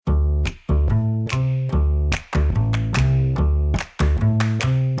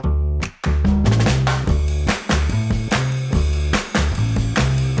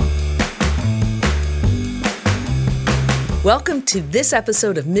Welcome to this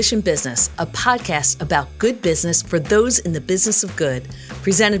episode of Mission Business, a podcast about good business for those in the business of good,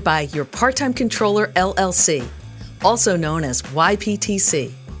 presented by Your Part-Time Controller, LLC, also known as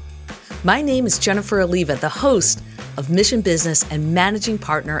YPTC. My name is Jennifer Oliva, the host of Mission Business and managing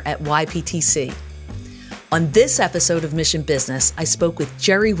partner at YPTC. On this episode of Mission Business, I spoke with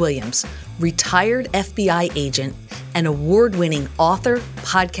Jerry Williams, retired FBI agent and award-winning author,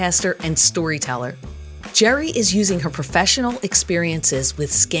 podcaster, and storyteller. Jerry is using her professional experiences with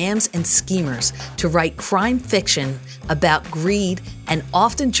scams and schemers to write crime fiction about greed and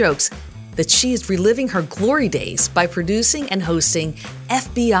often jokes that she is reliving her glory days by producing and hosting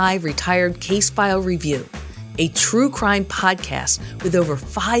FBI Retired Case File Review, a true crime podcast with over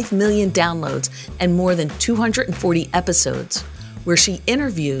 5 million downloads and more than 240 episodes, where she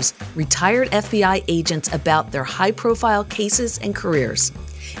interviews retired FBI agents about their high-profile cases and careers.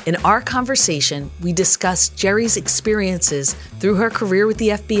 In our conversation, we discussed Jerry's experiences through her career with the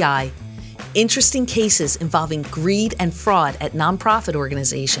FBI, interesting cases involving greed and fraud at nonprofit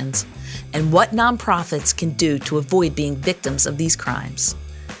organizations, and what nonprofits can do to avoid being victims of these crimes.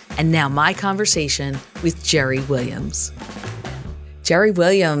 And now my conversation with Jerry Williams. Jerry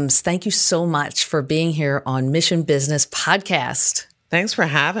Williams, thank you so much for being here on Mission Business Podcast. Thanks for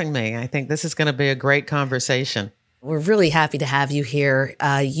having me. I think this is going to be a great conversation. We're really happy to have you here.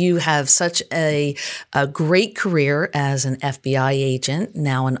 You have such a great career as an FBI agent,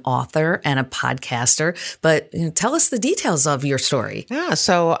 now an author and a podcaster. But tell us the details of your story. Yeah,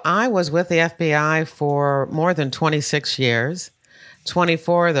 so I was with the FBI for more than 26 years.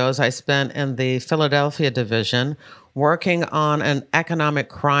 24 of those I spent in the Philadelphia division working on an economic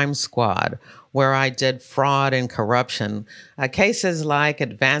crime squad where I did fraud and corruption. Cases like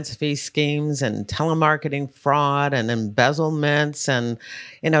advance fee schemes and telemarketing fraud and embezzlements and,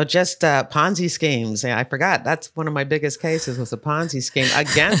 just Ponzi schemes. I forgot, that's one of my biggest cases was a Ponzi scheme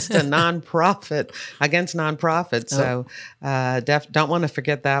against a nonprofit, against nonprofits. So don't want to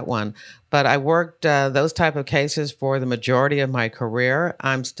forget that one. But I worked those type of cases for the majority of my career.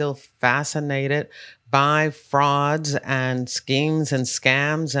 I'm still fascinated by frauds and schemes and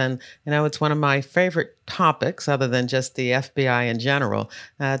scams. And, it's one of my favorite topics, other than just the FBI in general,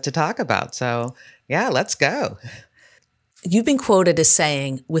 to talk about. So, yeah, let's go. You've been quoted as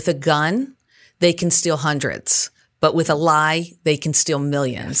saying, with a gun, they can steal hundreds, but with a lie, they can steal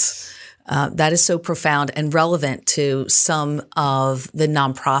millions. Yes. That is so profound and relevant to some of the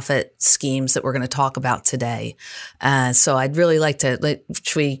nonprofit schemes that we're going to talk about today. So I'd really like to,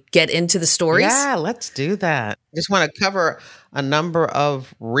 should we get into the stories? Yeah, let's do that. I just want to cover a number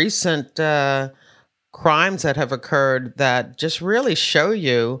of recent crimes that have occurred that just really show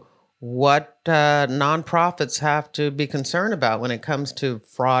you what nonprofits have to be concerned about when it comes to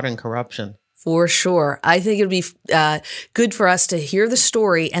fraud and corruption. For sure. I think it would be good for us to hear the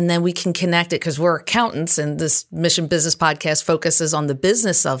story and then we can connect it because we're accountants and this Mission Business Podcast focuses on the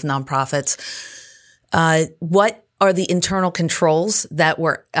business of nonprofits. What are the internal controls that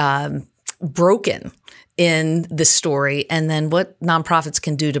were broken in the story, and then what nonprofits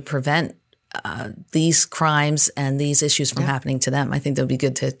can do to prevent these crimes and these issues from happening to them? I think that would be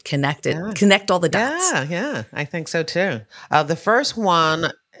good to connect it, connect all the dots. Yeah, I think so too. The first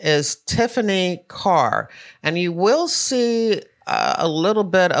one is Tiffany Carr. And you will see a little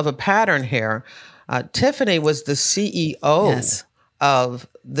bit of a pattern here. Tiffany was the CEO of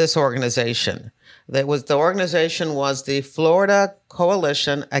this organization. The organization was the Florida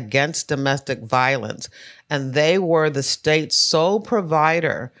Coalition Against Domestic Violence. And they were the state's sole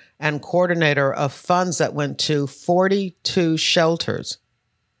provider and coordinator of funds that went to 42 shelters.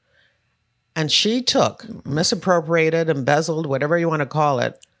 And she took, misappropriated, embezzled, whatever you want to call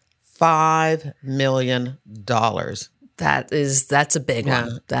it, $5 million. That's a big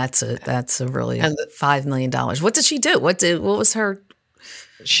one. That's a really $5 million. What did she do? What was her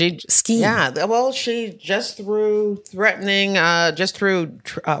scheme? Yeah, well, she just through threatening,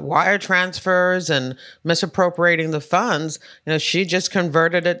 wire transfers and misappropriating the funds, she just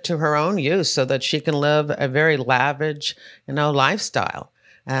converted it to her own use so that she can live a very lavish, lifestyle.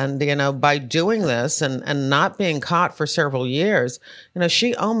 And, by doing this and not being caught for several years,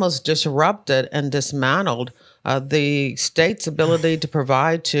 she almost disrupted and dismantled the state's ability to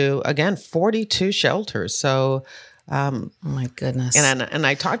provide to, again, 42 shelters. So, oh my goodness. And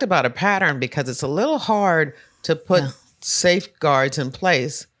I talked about a pattern because it's a little hard to put safeguards in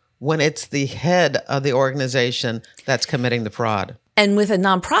place when it's the head of the organization that's committing the fraud. And with a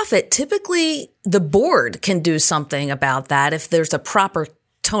nonprofit, typically the board can do something about that if there's a proper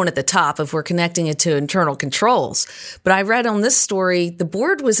tone at the top if we're connecting it to internal controls. But I read on this story, the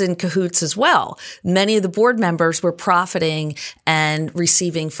board was in cahoots as well. Many of the board members were profiting and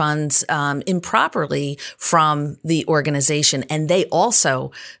receiving funds improperly from the organization. And they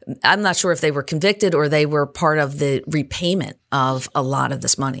also, I'm not sure if they were convicted or they were part of the repayment of a lot of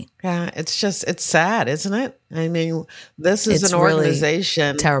this money. Yeah, it's sad, isn't it? I mean, this is It's an really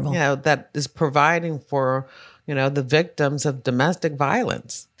organization, terrible. That is providing for, the victims of domestic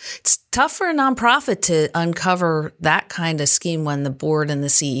violence. It's tough for a nonprofit to uncover that kind of scheme when the board and the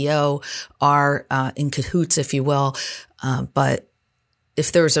CEO are in cahoots, if you will. But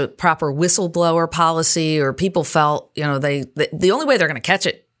if there's a proper whistleblower policy or people felt, the only way they're going to catch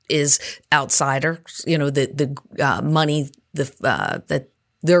it is outsiders, the money that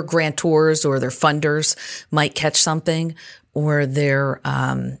their grantors or their funders might catch something, or one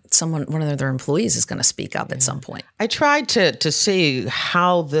of their employees is going to speak up at some point. I tried to see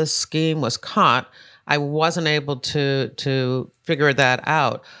how this scheme was caught. I wasn't able to figure that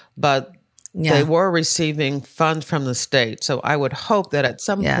out, but they were receiving funds from the state. So I would hope that at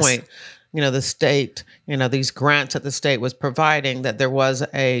some point, the state, these grants that the state was providing, that there was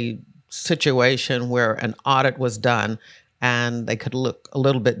a situation where an audit was done and they could look a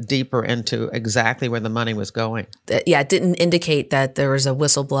little bit deeper into exactly where the money was going. Yeah, it didn't indicate that there was a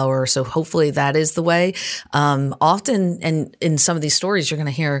whistleblower, so hopefully that is the way. Often, and in some of these stories, you're going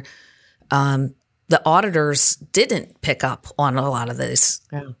to hear the auditors didn't pick up on a lot of these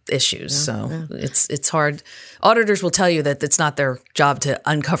issues. It's hard. Auditors will tell you that it's not their job to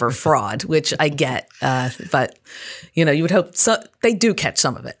uncover fraud, which I get. But, you would hope they do catch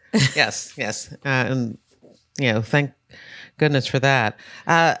some of it. Yes. And, thank goodness for that.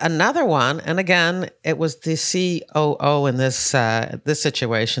 Another one, and again, it was the COO in this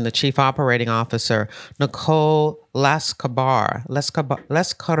situation, the Chief Operating Officer, Nicole Lescarbot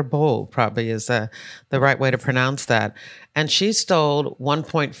probably is the right way to pronounce that. And she stole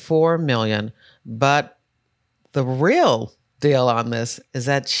 $1.4 million, but the real deal on this is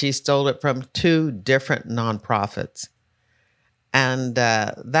that she stole it from 2 different nonprofits. And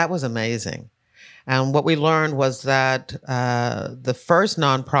that was amazing. And what we learned was that the first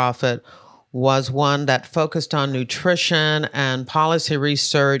nonprofit was one that focused on nutrition and policy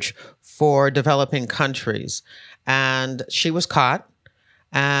research for developing countries. And she was caught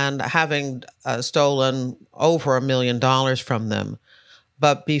and having stolen over $1 million from them.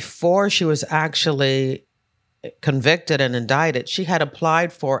 But before she was actually convicted and indicted, she had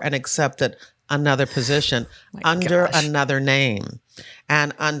applied for and accepted another position under another name.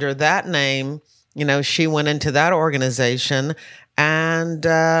 And under that name, she went into that organization, and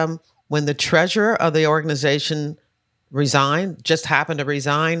when the treasurer of the organization just happened to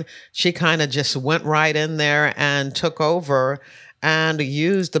resign, she kind of just went right in there and took over and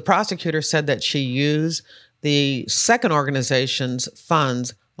the prosecutor said that she used the second organization's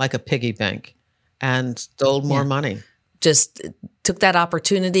funds like a piggy bank and stole more money. Just took that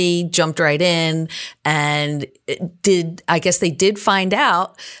opportunity, jumped right in, and I guess they did find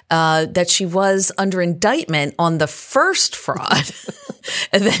out that she was under indictment on the first fraud.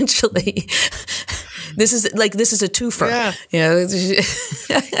 Eventually, this is a twofer.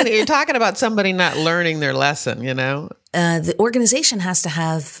 Yeah. You're talking about somebody not learning their lesson, The organization has to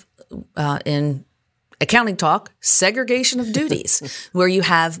have, in accounting talk, segregation of duties, where you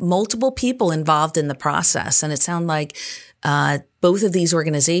have multiple people involved in the process. And it sounded like both of these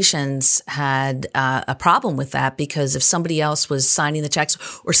organizations had a problem with that, because if somebody else was signing the checks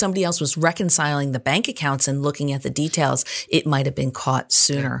or somebody else was reconciling the bank accounts and looking at the details, it might have been caught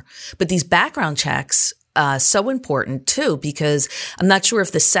sooner. But these background checks, so important too, because I'm not sure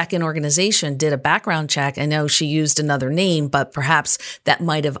if the second organization did a background check. I know she used another name, but perhaps that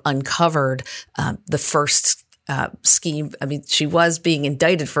might have uncovered the first scheme. I mean, she was being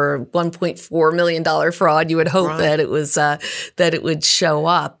indicted for $1.4 million fraud. You would hope that it was that it would show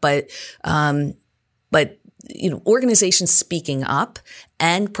up, but organizations speaking up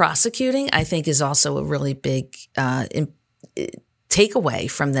and prosecuting, I think, is also a really big takeaway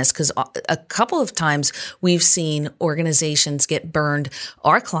from this, because a couple of times we've seen organizations get burned,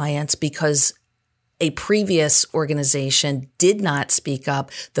 our clients, because a previous organization did not speak up.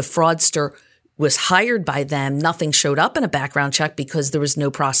 The fraudster was hired by them. Nothing showed up in a background check because there was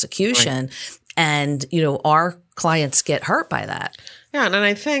no prosecution. Right. And, our clients get hurt by that. Yeah. And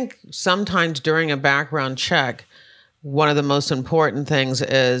I think sometimes during a background check, one of the most important things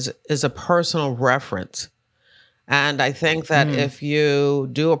is a personal reference. And I think that if you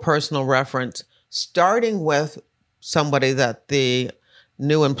do a personal reference, starting with somebody that the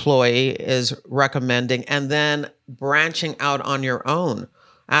new employee is recommending and then branching out on your own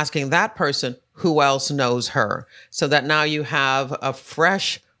asking that person who else knows her, so that now you have a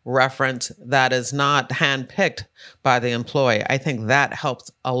fresh reference that is not handpicked by the employee. I think that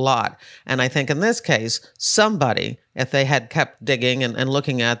helps a lot. And I think in this case, somebody, if they had kept digging and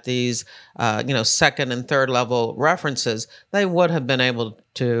looking at these, second and third level references, they would have been able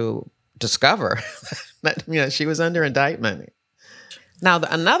to discover that, she was under indictment. Now,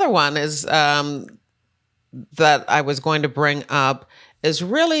 another one is that I was going to bring up is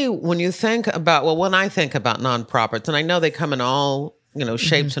really when you think about, when I think about nonprofits, and I know they come in all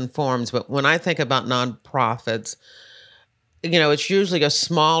shapes and forms. But when I think about nonprofits, it's usually a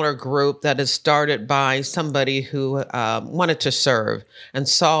smaller group that is started by somebody who wanted to serve and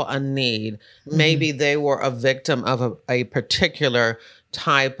saw a need. Maybe they were a victim of a particular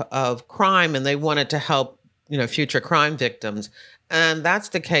type of crime and they wanted to help, future crime victims. And that's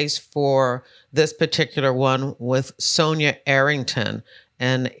the case for this particular one with Sonia Arrington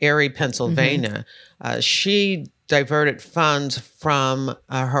in Erie, Pennsylvania. She diverted funds from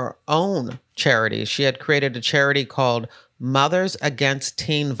her own charity. She had created a charity called Mothers Against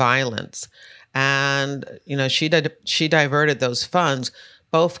Teen Violence. And, she diverted those funds.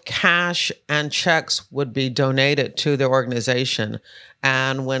 Both cash and checks would be donated to the organization.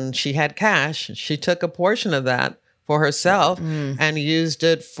 And when she had cash, she took a portion of that for herself and used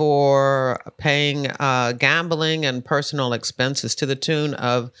it for paying gambling and personal expenses to the tune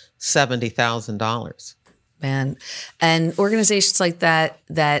of $70,000. Man. And organizations like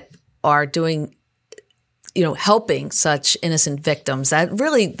that are doing, helping such innocent victims, that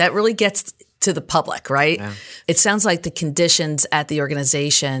really gets to the public, right? Yeah. It sounds like the conditions at the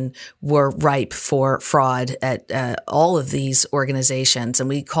organization were ripe for fraud at all of these organizations. And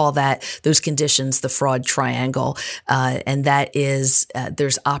we call those conditions the fraud triangle. And that is,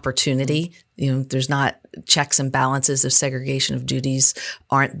 there's opportunity. There's not checks and balances of segregation of duties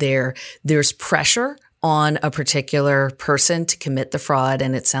aren't there. There's pressure on a particular person to commit the fraud.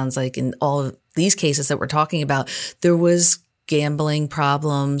 And it sounds like in all of these cases that we're talking about, there was gambling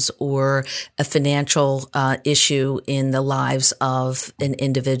problems or a financial issue in the lives of an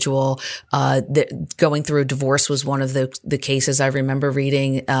individual. Going through a divorce was one of the cases I remember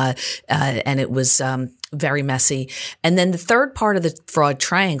reading, and it was very messy. And then the third part of the fraud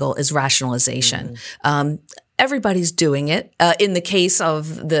triangle is rationalization. Everybody's doing it. In the case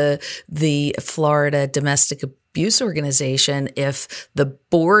of the Florida Domestic Abuse Organization, if the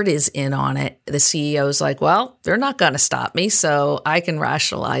board is in on it, the CEO is like, well, they're not going to stop me, so I can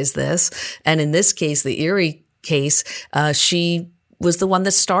rationalize this. And in this case, the Erie case, she was the one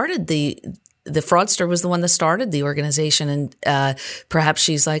that started the fraudster was the one that started the organization. And perhaps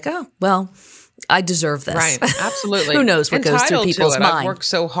she's like, oh, well, I deserve this. Right. Absolutely. Who knows what goes through people's mind. I've worked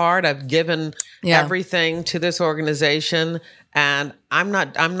so hard. I've given everything to this organization and I'm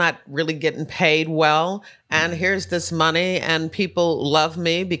not really getting paid well. And here's this money and people love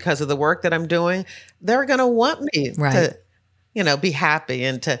me because of the work that I'm doing. They're going to want me to, be happy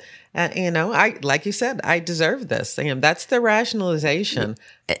and to, I, like you said, I deserve this. And that's the rationalization.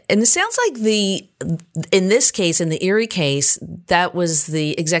 And it sounds like in this case, in the Erie case, that was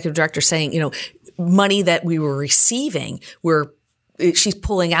the executive director saying, money that we were receiving, she's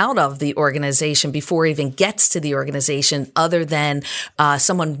pulling out of the organization before it even gets to the organization, other than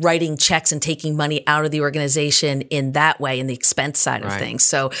someone writing checks and taking money out of the organization in that way, in the expense side of things.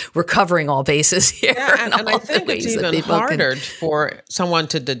 So we're covering all bases here. Yeah, and I think it's even harder for someone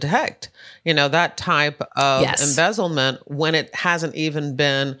to detect, that type of embezzlement when it hasn't even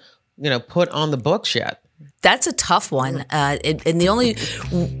been, put on the books yet. That's a tough one. And the only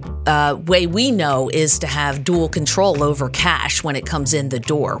way we know is to have dual control over cash when it comes in the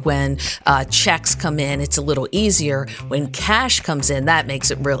door. When checks come in, it's a little easier. When cash comes in, that makes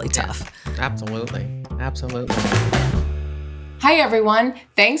it really tough. Absolutely. Absolutely. Hi, everyone.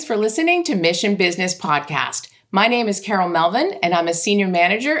 Thanks for listening to Mission Business Podcast. My name is Carol Melvin, and I'm a senior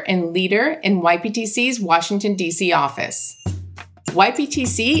manager and leader in YPTC's Washington, D.C. office.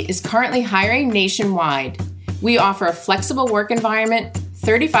 YPTC is currently hiring nationwide. We offer a flexible work environment,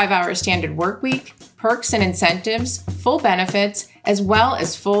 35-hour standard work week, perks and incentives, full benefits, as well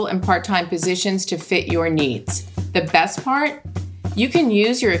as full and part-time positions to fit your needs. The best part? You can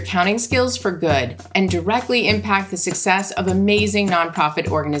use your accounting skills for good and directly impact the success of amazing nonprofit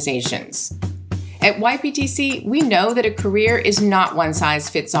organizations. At YPTC, we know that a career is not one size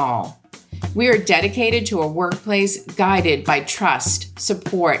fits all. We are dedicated to a workplace guided by trust,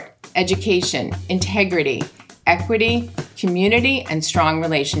 support, education, integrity, equity, community, and strong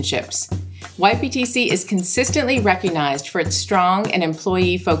relationships. YPTC is consistently recognized for its strong and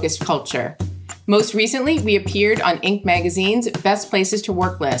employee-focused culture. Most recently, we appeared on Inc. magazine's Best Places to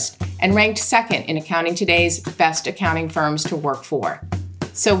Work list and ranked second in Accounting Today's Best Accounting Firms to Work For.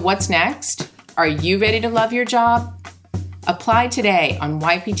 So what's next? Are you ready to love your job? Apply today on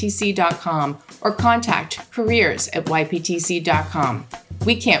yptc.com or contact careers@yptc.com.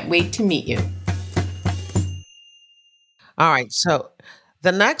 We can't wait to meet you. All right. So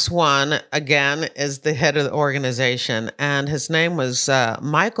the next one, again, is the head of the organization, and his name was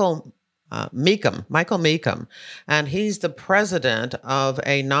Michael Meekum, and he's the president of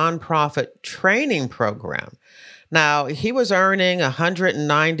a nonprofit training program. Now, he was earning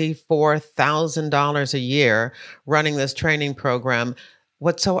 $194,000 a year running this training program.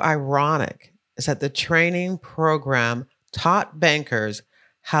 What's so ironic is that the training program taught bankers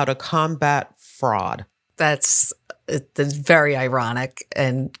how to combat fraud. That's very ironic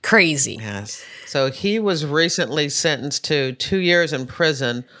and crazy. Yes. So he was recently sentenced to 2 years in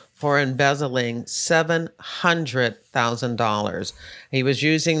prison for embezzling $700,000. He was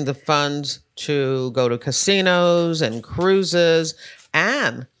using the funds to go to casinos and cruises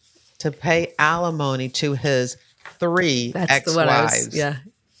and to pay alimony to his 3 ex-wives.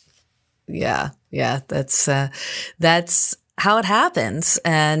 Yeah. That's how it happens.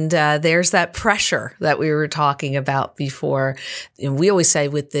 And there's that pressure that we were talking about before. And we always say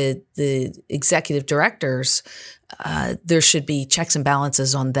with the executive directors, there should be checks and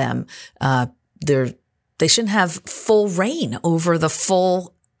balances on them. They shouldn't have full reign over the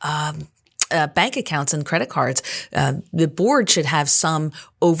full bank accounts and credit cards. The board should have some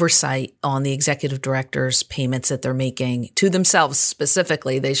oversight on the executive directors' payments that they're making to themselves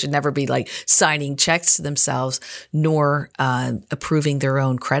specifically. They should never be like signing checks to themselves, nor approving their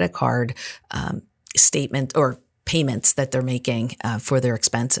own credit card statement or payments that they're making for their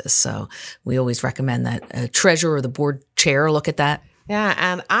expenses. So we always recommend that a treasurer or the board chair look at that. Yeah,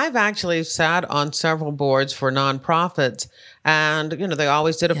 and I've actually sat on several boards for nonprofits, and they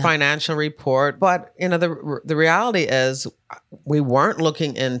always did a financial report, but the reality is we weren't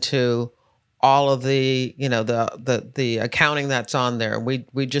looking into all of the the accounting that's on there.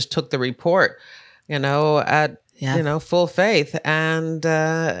 We just took the report, at full faith, and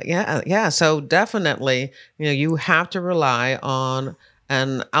so definitely you have to rely on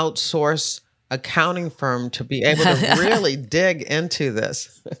an outsource accounting firm to be able to really dig into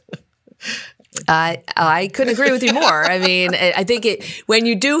this. I couldn't agree with you more. I mean, I think when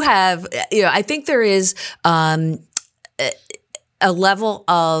you do have, I think there is a level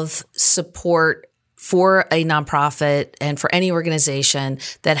of support for a nonprofit and for any organization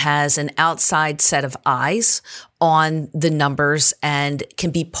that has an outside set of eyes on the numbers and can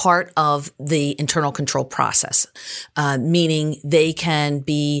be part of the internal control process, meaning they can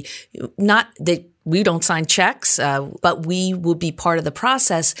be we don't sign checks, but we will be part of the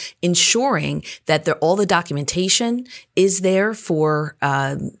process, ensuring that all the documentation is there for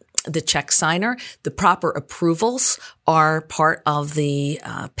the check signer. The proper approvals are part of the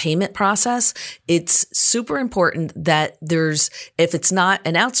payment process. It's super important that if it's not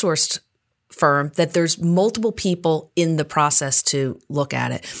an outsourced firm, that there's multiple people in the process to look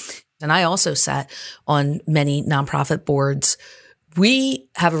at it. And I also sat on many nonprofit boards. We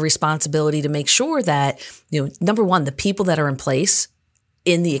have a responsibility to make sure that, number one, the people that are in place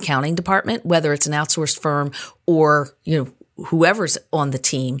in the accounting department, whether it's an outsourced firm or, whoever's on the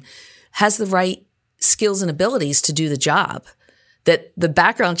team, has the right skills and abilities to do the job, that the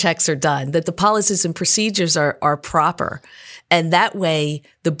background checks are done, that the policies and procedures are proper. And that way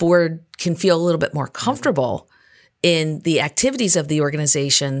the board can feel a little bit more comfortable in the activities of the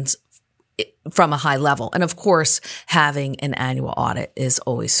organizations from a high level. And of course, having an annual audit is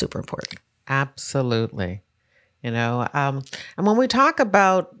always super important. Absolutely. And when we talk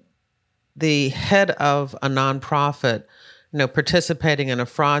about the head of a nonprofit, participating in a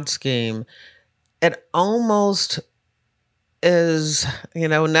fraud scheme, it almost is,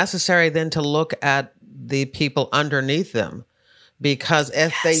 necessary then to look at the people underneath them, because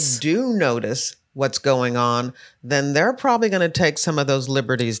if they do notice what's going on, then they're probably going to take some of those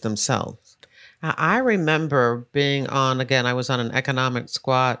liberties themselves. Now, I remember being I was on an economic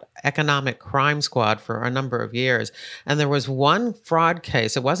crime squad for a number of years. And there was one fraud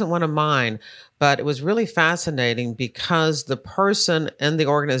case. It wasn't one of mine, but it was really fascinating because the person in the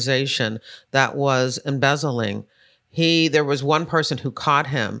organization that was embezzling, there was one person who caught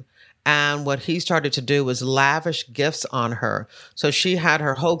him. And what he started to do was lavish gifts on her. So she had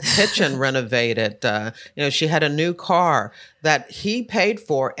her whole kitchen renovated. She had a new car that he paid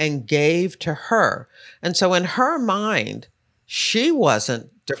for and gave to her. And so in her mind, she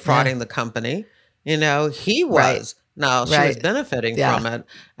wasn't defrauding the company. He was. Right. No, she was benefiting from it.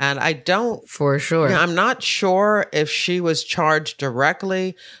 And I don't... For sure. I'm not sure if she was charged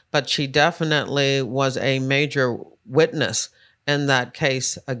directly, but she definitely was a major witness in that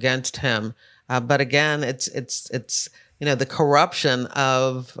case against him. But again, it's the corruption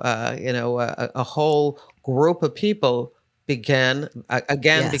of a whole group of people began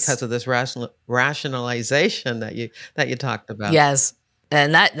because of this rationalization that you talked about. Yes.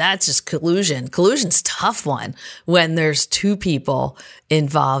 And that's just collusion. Collusion's a tough one when there's two people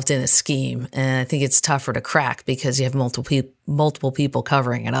involved in a scheme. And I think it's tougher to crack because you have multiple people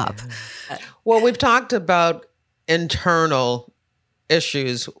covering it up. Well, we've talked about internal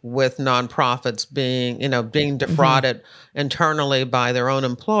issues with nonprofits being defrauded internally by their own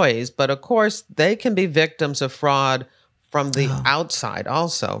employees. But of course, they can be victims of fraud from the outside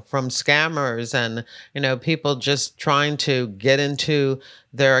also, from scammers and, people just trying to get into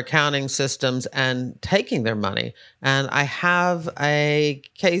their accounting systems and taking their money. And I have a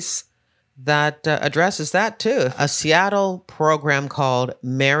case that addresses that too. A Seattle program called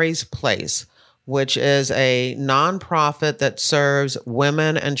Mary's Place, which is a nonprofit that serves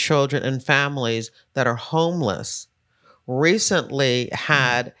women and children and families that are homeless, recently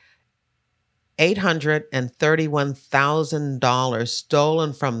had $831,000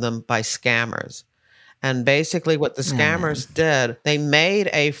 stolen from them by scammers. And basically what the scammers did, they made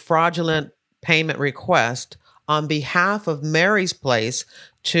a fraudulent payment request on behalf of Mary's Place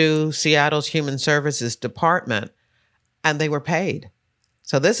to Seattle's Human Services Department, and they were paid.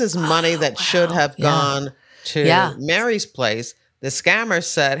 So this is money that should have gone to Mary's Place. The scammers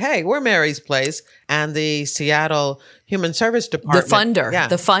said, hey, we're Mary's Place. And the Seattle Human Service Department.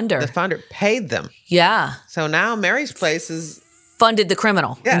 The funder paid them. Yeah. So now Mary's Place is... funded the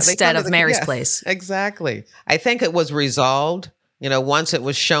criminal instead of Mary's Place. Exactly. I think it was resolved. Once it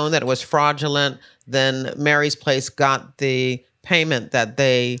was shown that it was fraudulent, then Mary's Place got the payment that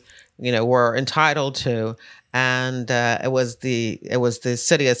they, were entitled to. And it was the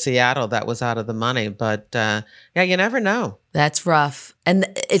city of Seattle that was out of the money. But you never know. That's rough. And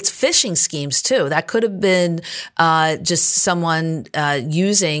it's phishing schemes too. That could have been just someone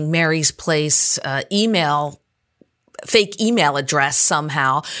using Mary's Place fake email address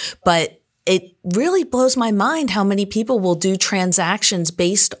somehow. But it really blows my mind how many people will do transactions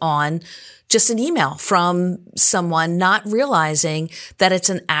based on just an email from someone, not realizing that it's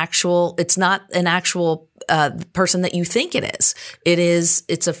not an actual person that you think it is.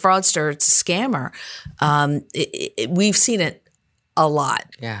 It's a fraudster. It's a scammer. We've seen it a lot.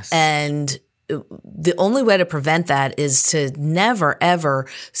 Yes. And the only way to prevent that is to never, ever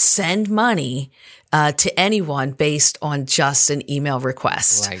send money to anyone based on just an email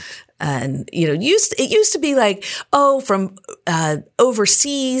request. Right. And, it used to be like, from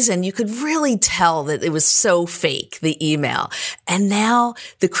overseas, and you could really tell that it was so fake, the email. And now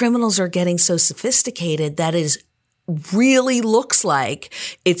the criminals are getting so sophisticated that it really looks like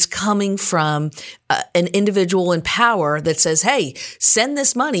it's coming from an individual in power that says, hey, send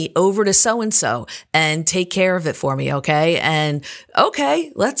this money over to so-and-so and take care of it for me, okay? And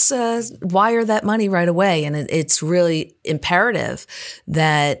okay, let's wire that money right away. And it's really imperative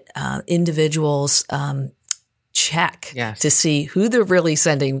that individuals check to see who they're really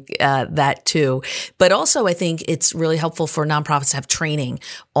sending that to. But also, I think it's really helpful for nonprofits to have training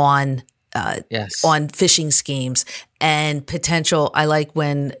on phishing schemes and potential. I like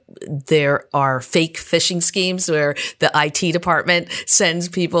when there are fake phishing schemes where the IT department sends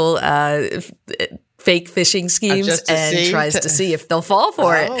people fake phishing schemes and tries to see if they'll fall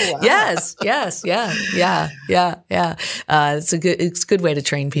for it. Wow. Yes. It's a good way to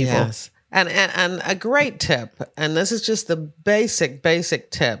train people. Yes. And a great tip, and this is just the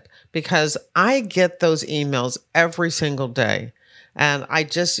basic tip, because I get those emails every single day. And I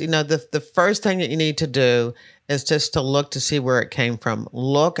just, the first thing that you need to do is just to look to see where it came from.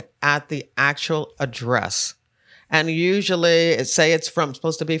 Look at the actual address. And usually it's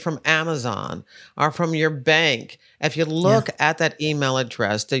supposed to be from Amazon or from your bank. If you look at that email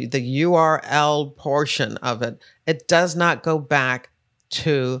address, the URL portion of it, it does not go back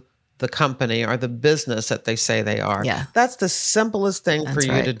to the company or the business that they say they are. Yeah. That's the simplest thing for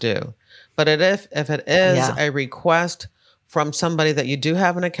you to do. But if it is a request from somebody that you do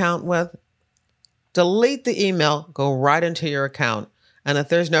have an account with, delete the email, go right into your account. And if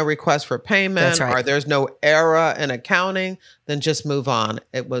there's no request for payment or there's no error in accounting, then just move on.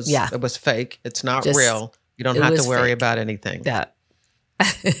 It was fake. It's not real. You don't have to worry about anything. Yeah.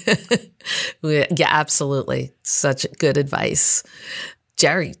 Yeah, absolutely. Such good advice.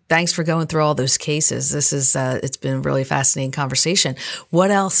 Jerry, thanks for going through all those cases. This is it's been a really fascinating conversation.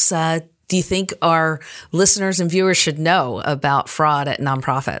 What else do do you think our listeners and viewers should know about fraud at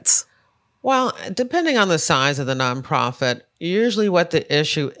nonprofits? Well, depending on the size of the nonprofit, usually what the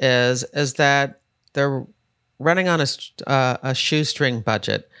issue is that they're running on a shoestring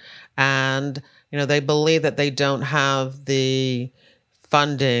budget, and they believe that they don't have the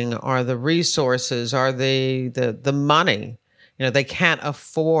funding or the resources or the money. They can't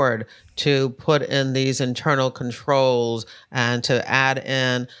afford to put in these internal controls and to add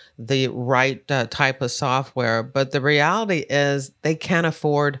in the right type of software. But the reality is they can't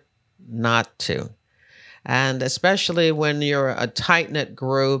afford not to. And especially when you're a tight-knit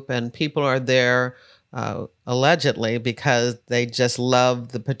group and people are there allegedly because they just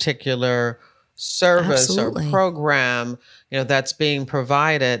love the particular service Absolutely. or program that's being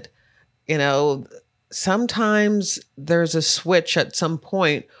provided, sometimes there's a switch at some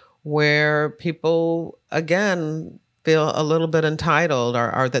point where people, again, feel a little bit entitled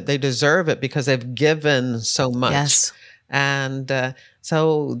or that they deserve it because they've given so much. Yes. And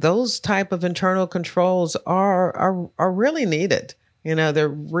so those type of internal controls are really needed. They're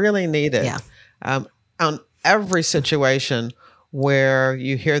really needed. Yeah. On every situation where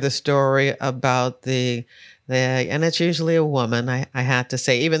you hear the story about and it's usually a woman, I have to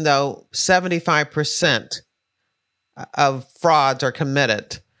say, even though 75% of frauds are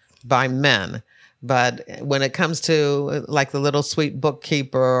committed by men. But when it comes to like the little sweet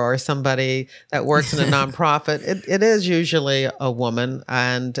bookkeeper or somebody that works in a nonprofit, it is usually a woman.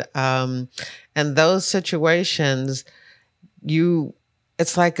 And those situations,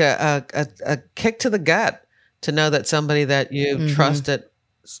 it's like a kick to the gut to know that somebody that you've trusted,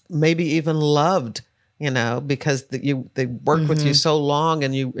 maybe even loved, because they worked with you so long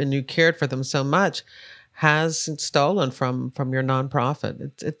and you cared for them so much, has stolen from your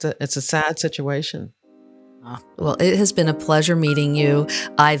nonprofit. It's a sad situation. Well, it has been a pleasure meeting you.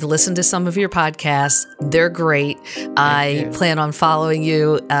 I've listened to some of your podcasts. They're great. I plan on following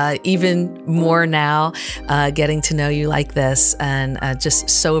you even more now, getting to know you like this, and just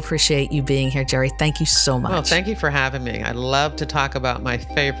so appreciate you being here, Jerry. Thank you so much. Well, thank you for having me. I love to talk about my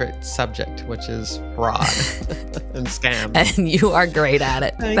favorite subject, which is fraud and scams. And you are great at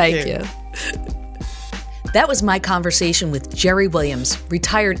it. Thank you. That was my conversation with Jerry Williams,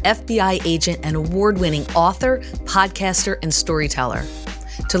 retired FBI agent and award-winning author, podcaster, and storyteller.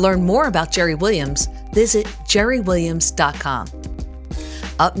 To learn more about Jerry Williams, visit jerrywilliams.com.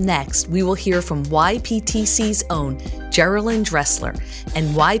 Up next, we will hear from YPTC's own Geraldine Dressler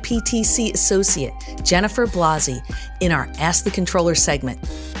and YPTC associate Jennifer Blasi in our Ask the Controller segment.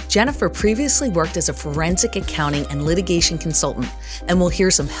 Jennifer previously worked as a forensic accounting and litigation consultant, and we'll hear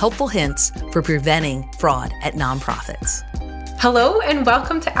some helpful hints for preventing fraud at nonprofits. Hello and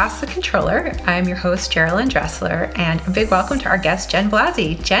welcome to Ask the Controller. I'm your host, Geraldine Dressler, and a big welcome to our guest, Jen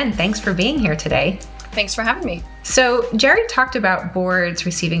Blasi. Jen, thanks for being here today. Thanks for having me. So Jerry talked about boards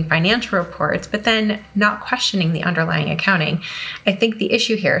receiving financial reports, but then not questioning the underlying accounting. I think the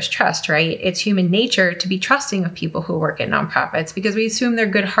issue here is trust, right? It's human nature to be trusting of people who work at nonprofits because we assume they're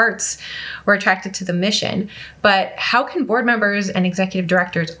good hearts or attracted to the mission. But how can board members and executive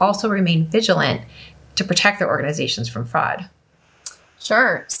directors also remain vigilant to protect their organizations from fraud?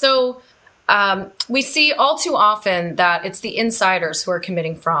 Sure. So we see all too often that it's the insiders who are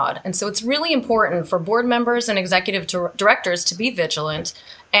committing fraud. And so it's really important for board members and executive directors to be vigilant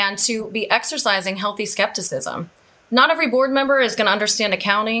and to be exercising healthy skepticism. Not every board member is going to understand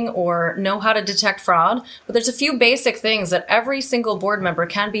accounting or know how to detect fraud, but there's a few basic things that every single board member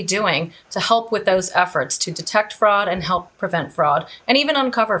can be doing to help with those efforts to detect fraud and help prevent fraud and even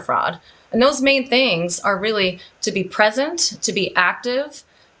uncover fraud. And those main things are really to be present, to be active,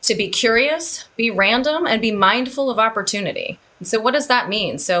 to be curious, be random, and be mindful of opportunity. And so what does that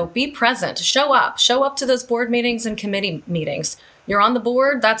mean? So be present, show up to those board meetings and committee meetings. You're on the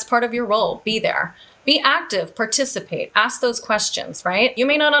board, that's part of your role, be there. Be active, participate, ask those questions, right? You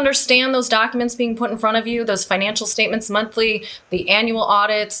may not understand those documents being put in front of you, those financial statements monthly, the annual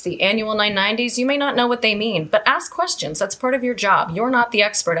audits, the annual 990s. You may not know what they mean, but ask questions. That's part of your job. You're not the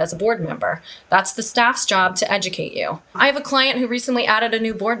expert as a board member. That's the staff's job to educate you. I have a client who recently added a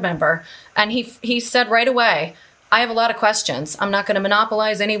new board member, and he said right away, I have a lot of questions. I'm not going to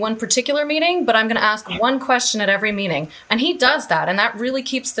monopolize any one particular meeting, but I'm going to ask one question at every meeting. And he does that, and that really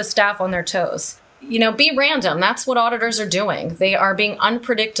keeps the staff on their toes. Be random. That's what auditors are doing. They are being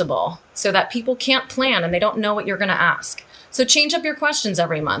unpredictable so that people can't plan and they don't know what you're going to ask. So change up your questions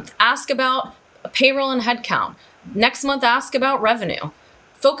every month. Ask about payroll and headcount. Next month, ask about revenue.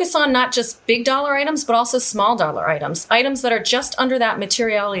 Focus on not just big dollar items, but also small dollar items that are just under that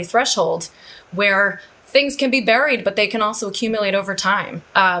materiality threshold where things can be buried, but they can also accumulate over time.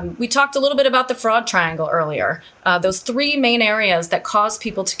 We talked a little bit about the fraud triangle earlier, those three main areas that cause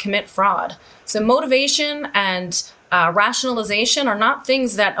people to commit fraud. So motivation and rationalization are not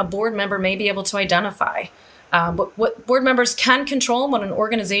things that a board member may be able to identify. What board members can control, what an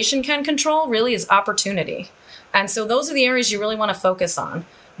organization can control, really is opportunity. And so those are the areas you really want to focus on.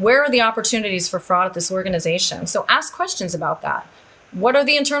 Where are the opportunities for fraud at this organization? So ask questions about that. What are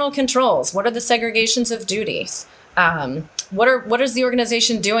the internal controls? What are the segregations of duties? What is the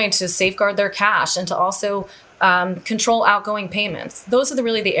organization doing to safeguard their cash and to also control outgoing payments? Those are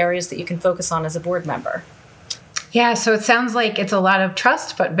really the areas that you can focus on as a board member. Yeah, so it sounds like it's a lot of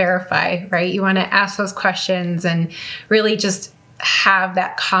trust but verify, right? You want to ask those questions and really just have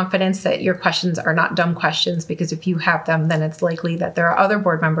that confidence that your questions are not dumb questions, because if you have them, then it's likely that there are other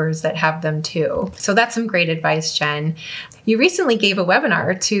board members that have them too. So that's some great advice, Jen. You recently gave a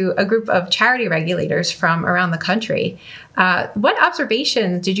webinar to a group of charity regulators from around the country. What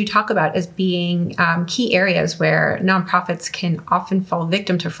observations did you talk about as being key areas where nonprofits can often fall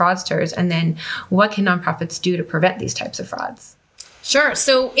victim to fraudsters? And then what can nonprofits do to prevent these types of frauds? Sure.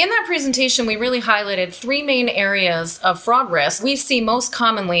 So in that presentation, we really highlighted three main areas of fraud risk we see most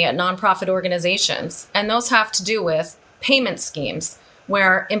commonly at nonprofit organizations. And those have to do with payment schemes,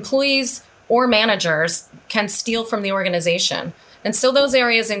 where employees or managers can steal from the organization. And so those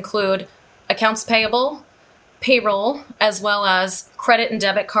areas include accounts payable, payroll, as well as credit and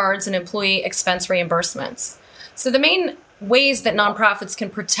debit cards and employee expense reimbursements. So the main ways that nonprofits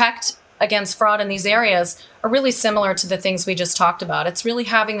can protect against fraud in these areas are really similar to the things we just talked about. It's really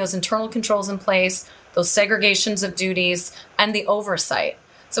having those internal controls in place, those segregations of duties, and the oversight.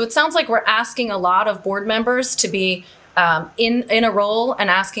 So it sounds like we're asking a lot of board members to be in a role and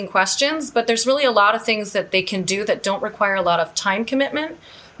asking questions, but there's really a lot of things that they can do that don't require a lot of time commitment,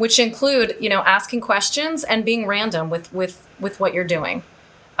 which include, asking questions and being random with what you're doing,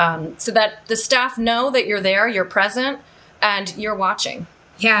 so that the staff know that you're there, you're present, and you're watching.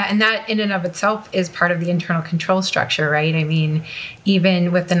 Yeah, and that in and of itself is part of the internal control structure, right? I mean,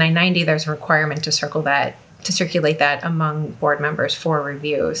 even with the 990, there's a requirement to circulate that among board members for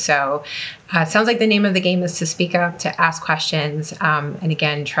review. So it sounds like the name of the game is to speak up, to ask questions, and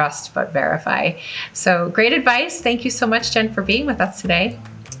again, trust but verify. So great advice. Thank you so much, Jen, for being with us today.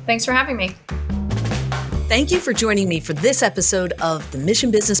 Thanks for having me. Thank you for joining me for this episode of the Mission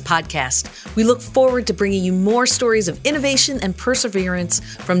Business Podcast. We look forward to bringing you more stories of innovation and perseverance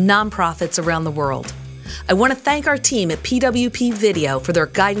from nonprofits around the world. I want to thank our team at PWP Video for their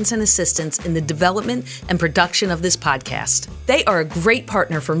guidance and assistance in the development and production of this podcast. They are a great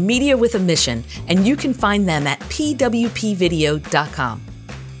partner for Media with a Mission, and you can find them at pwpvideo.com.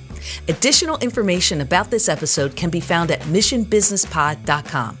 Additional information about this episode can be found at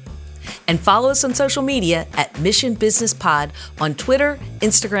missionbusinesspod.com. And follow us on social media at Mission Business Pod on Twitter,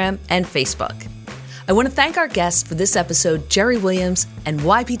 Instagram, and Facebook. I want to thank our guests for this episode, Jerry Williams and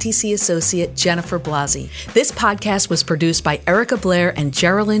YPTC associate Jennifer Blasi. This podcast was produced by Erica Blair and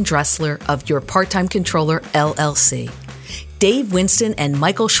Geraldine Dressler of Your Part-Time Controller, LLC. Dave Winston and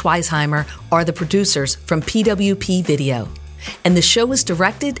Michael Schweisheimer are the producers from PWP Video. And the show was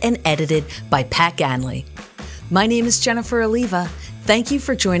directed and edited by Pat Ganley. My name is Jennifer Oliva. Thank you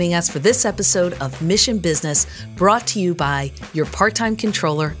for joining us for this episode of Mission Business, brought to you by Your Part-Time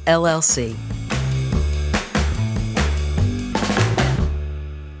Controller, LLC.